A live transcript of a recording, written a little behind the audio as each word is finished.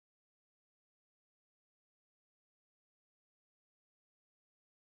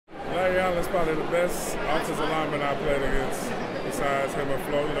probably the best offensive lineman I played against, besides him and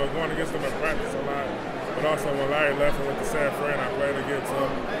Flo. You know, going against him in practice a lot. But also when Larry left and went to San Fran, I played against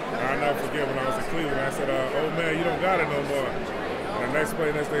him. And I'll never forget when I was in Cleveland, I said, oh man, you don't got it no more. And the next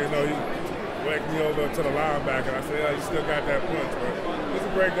play, next thing you know, he whacked me over to the linebacker. I said, yeah, you still got that punch. But he's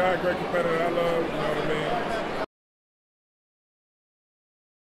a great guy, great competitor. I love, you know what I mean?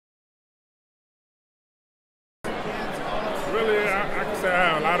 Really, I can say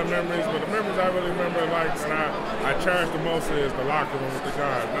I have a lot of memories, but the memories I really remember, like, and I cherish the most is the locker room with the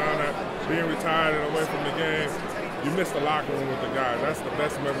guys. Now that being retired and away from the game, you miss the locker room with the guys. That's the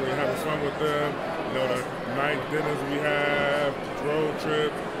best memory, having fun with them. You know, the night dinners we have, road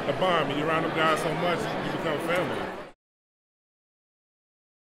trips, the bond. When you're around them guys so much, you become family.